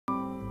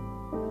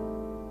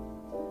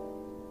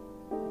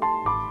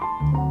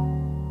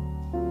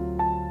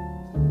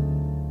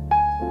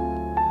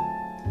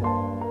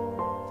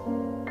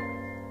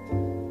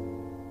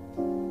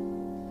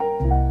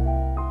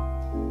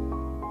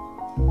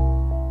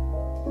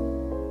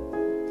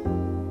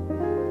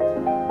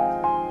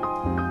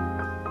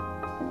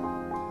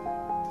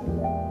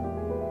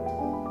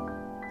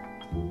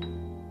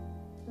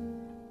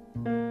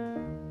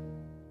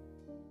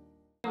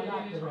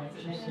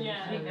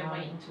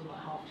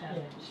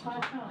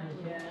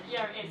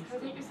Yeah, it is. Can I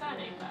take your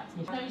surname first?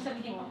 No, you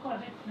suddenly think, oh God,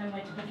 I don't know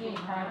where to begin.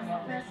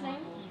 First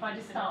name? If I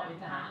just start with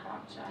that.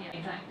 Yeah,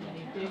 exactly.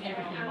 Do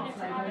everything else.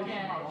 So,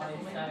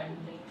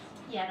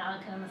 yeah, now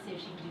I can see if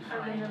she can do fine.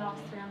 And then the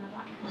last three on the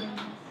back.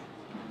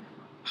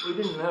 We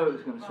didn't know it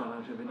was going to sell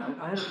out every night.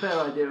 I had a fair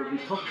idea it would be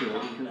popular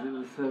because it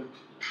was so.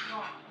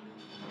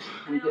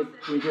 We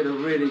did a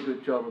really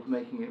good job of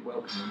making it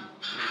welcoming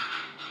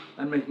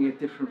and making it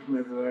different from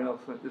everywhere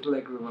else. Like this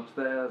leg room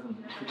upstairs and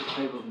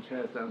tables and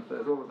chairs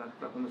downstairs, all of that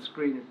stuff. And the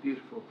screen is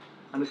beautiful,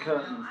 and the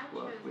curtains.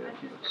 Well, we have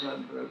the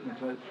curtains are open and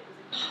closed,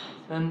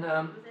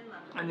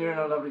 and you're in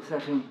a lovely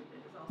setting.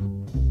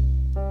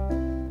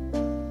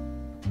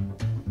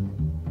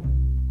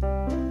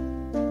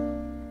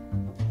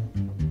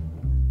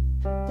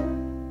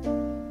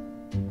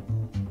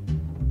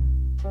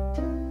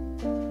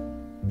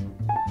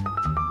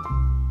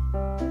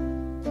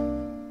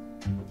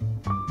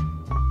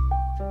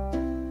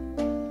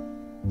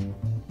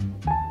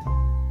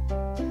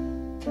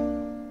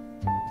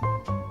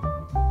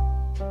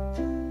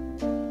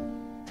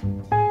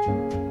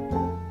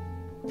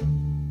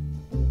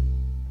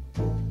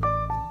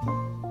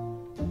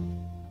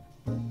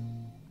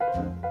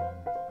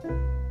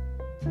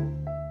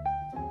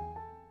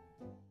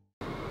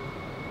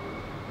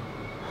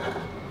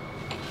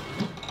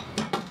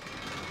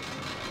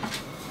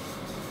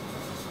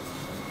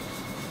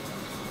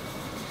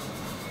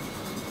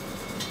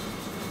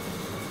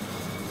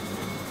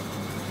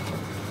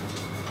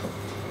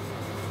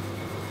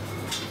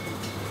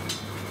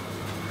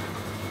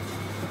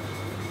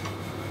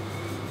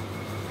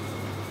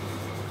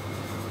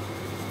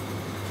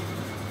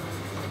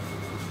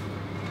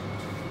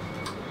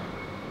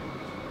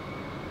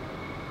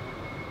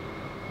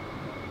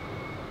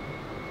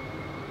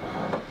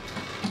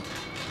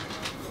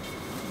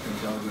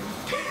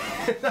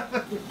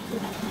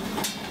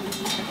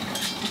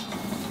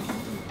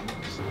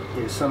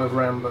 Yeah, Son of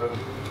Rambo.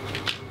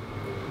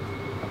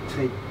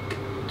 Take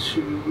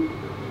 2.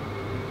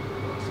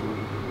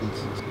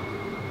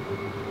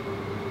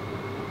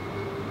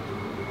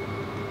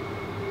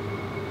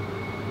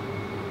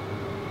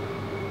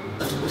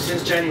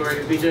 Since January,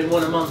 we've been doing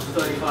one a month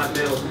for 35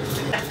 mil.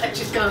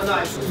 Which is kind of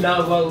nice.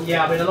 No, well,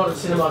 yeah, I mean, a lot of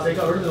cinemas, they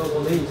got rid of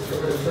all these,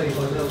 got rid of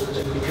 35 mil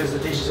because the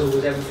digital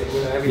was everything,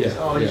 you know, everything's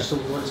digital,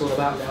 what it's all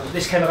about now.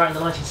 This came about in the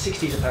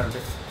 1960s,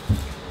 apparently.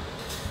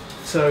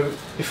 So,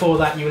 before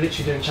that, you were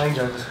literally doing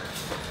changeovers.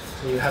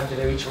 So you were having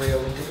to do each reel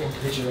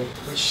individually,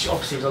 which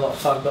obviously was a lot of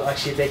fun, but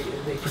actually the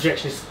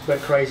projectionists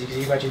went crazy because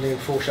you imagine doing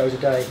 4 shows a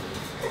day.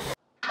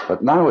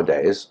 But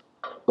nowadays,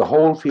 the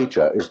whole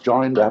feature is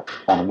joined up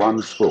on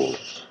one spool,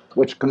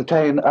 which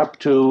contain up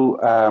to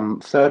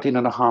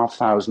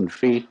 13,500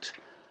 feet,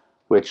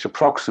 which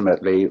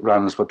approximately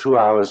runs for 2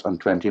 hours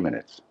and 20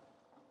 minutes.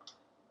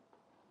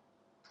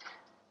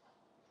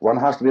 One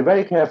has to be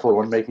very careful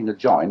when making a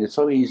join. It's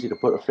so easy to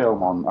put a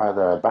film on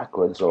either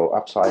backwards or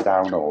upside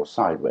down or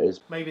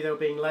sideways. Maybe they were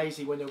being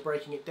lazy when they were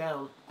breaking it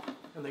down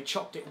and they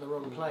chopped it in the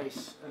wrong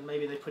place, and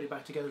maybe they put it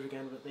back together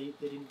again, but they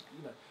didn't,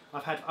 you know.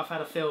 I've had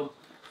a film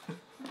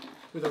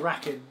with a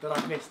rack in that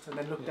I missed and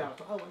then looked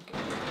out, oh my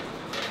God.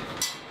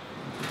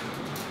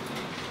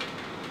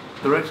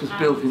 The Rex was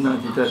built in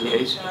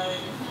 1938.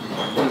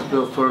 It was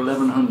built for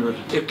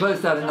 1,100. It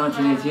closed out in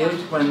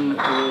 1988 when it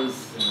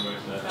was,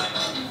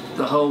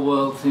 the whole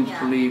world seemed to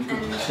believe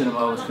that the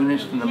cinema was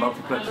finished and the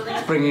multiplex was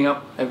springing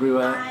up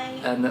everywhere,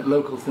 and that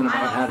local cinema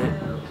had it.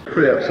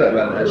 Pretty upset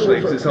about it actually,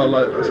 because it's our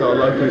local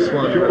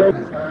swine.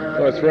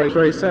 Oh, it's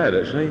very sad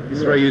actually.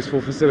 It's a very useful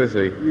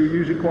facility. You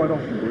use it quite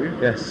often, do you?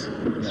 Yes.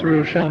 It's a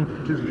real shame.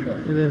 It is a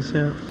shame. It is,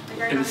 yeah.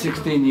 It was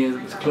 16 years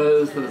it was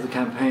closed, there was a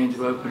campaign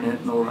to open it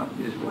and all that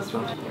usual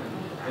stuff.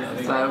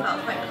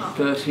 About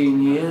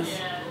 13 years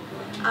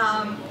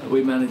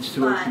we managed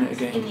to open it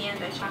again.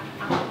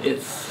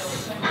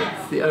 It's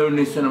the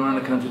only cinema in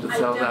the country that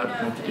sells out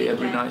practically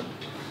every night.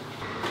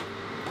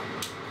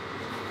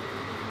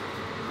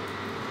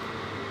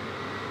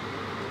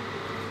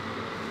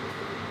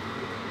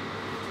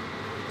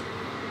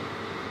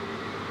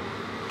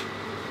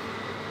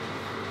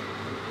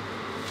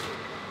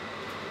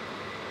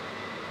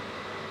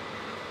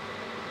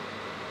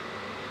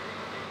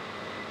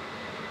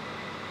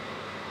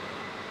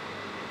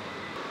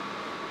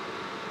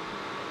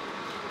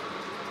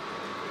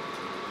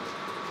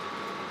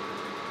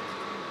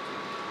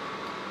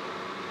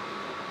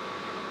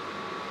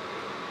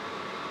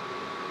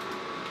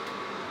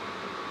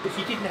 If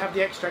you didn't have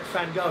the extract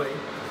fan going,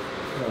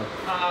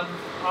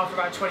 after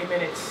about 20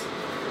 minutes,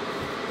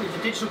 with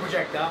the digital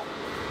projector,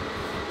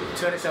 it would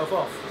turn itself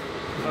off.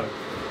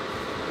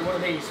 One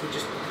of these would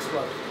just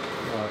explode.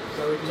 Right.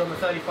 So it was on the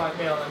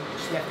 35mm and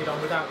just left it on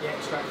without the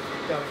extract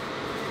going.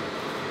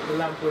 The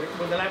lamp would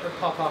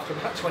pop after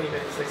about 20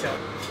 minutes, they tell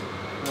me.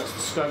 That's the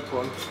scope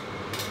one.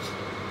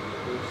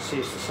 You can see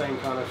it's the same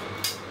kind of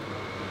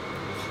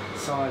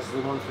size as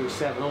the 1 through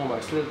 7,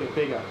 almost, a little bit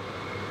bigger.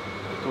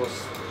 Of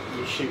course,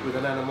 you shoot with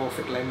an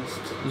anamorphic lens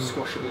to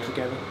squash it all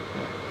together.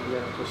 Yeah,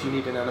 of course you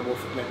need an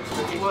anamorphic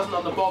lens. It wasn't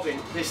on the bobbin,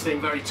 this thing,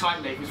 very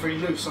tightly, it was very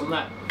loose on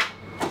that.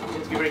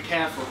 be very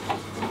careful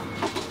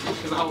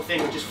because the whole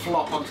thing would just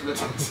flop onto the,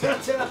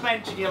 to the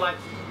bench, and you're like,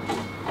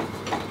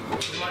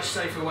 there's a much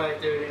safer way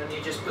of doing it, and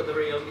you just put the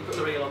reel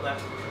on there.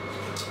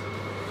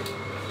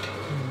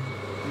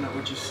 And that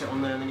would just sit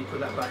on there, and then you put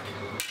that back.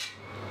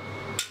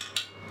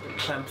 And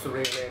clamp the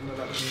reel in, and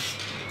that would just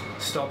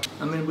stop.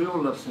 I mean, we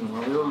all love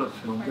cinema, we all love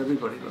films,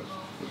 everybody loves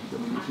it. I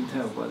mean, you can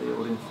tell by the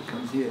audience that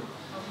comes here.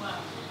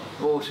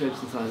 All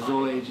shapes and sizes,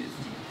 all ages.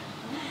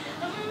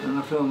 And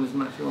the film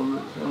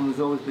has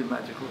always been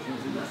magical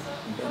since it was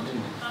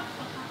invented.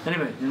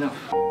 Anyway,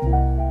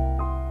 enough.